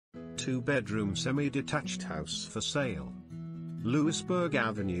2-bedroom semi-detached house for sale. Louisburg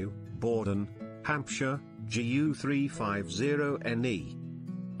Avenue, Bordon, Hampshire, GU 350NE.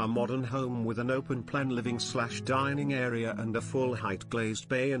 A modern home with an open-plan living/dining area and a full-height glazed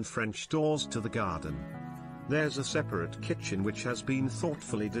bay and French doors to the garden. There's a separate kitchen which has been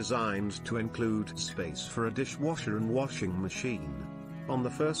thoughtfully designed to include space for a dishwasher and washing machine. On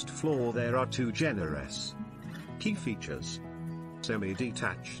the first floor there are 2 generous key features.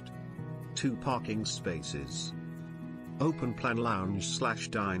 Semi-detached. 2 parking spaces. Open-plan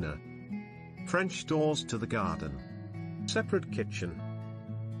lounge/diner. French doors to the garden. Separate kitchen.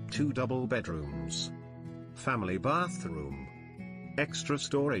 2 double bedrooms. Family bathroom. Extra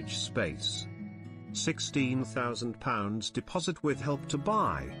storage space. £16,000 deposit with help to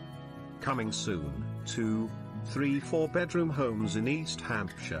buy. Coming soon. 2, 3, 4-bedroom homes in East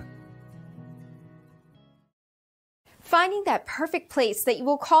Hampshire. Finding that perfect place that you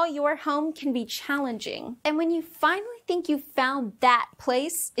will call your home can be challenging. And when you finally think you've found that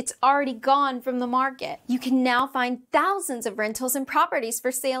place, it's already gone from the market. You can now find thousands of rentals and properties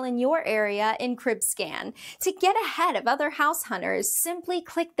for sale in your area in CribScan. To get ahead of other house hunters, simply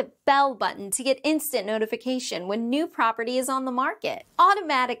click the bell button to get instant notification when new property is on the market.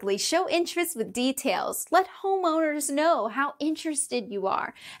 Automatically show interest with details. Let homeowners know how interested you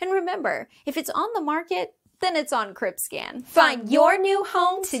are. And remember, if it's on the market, then it's on CribScan. Find your new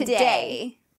home today.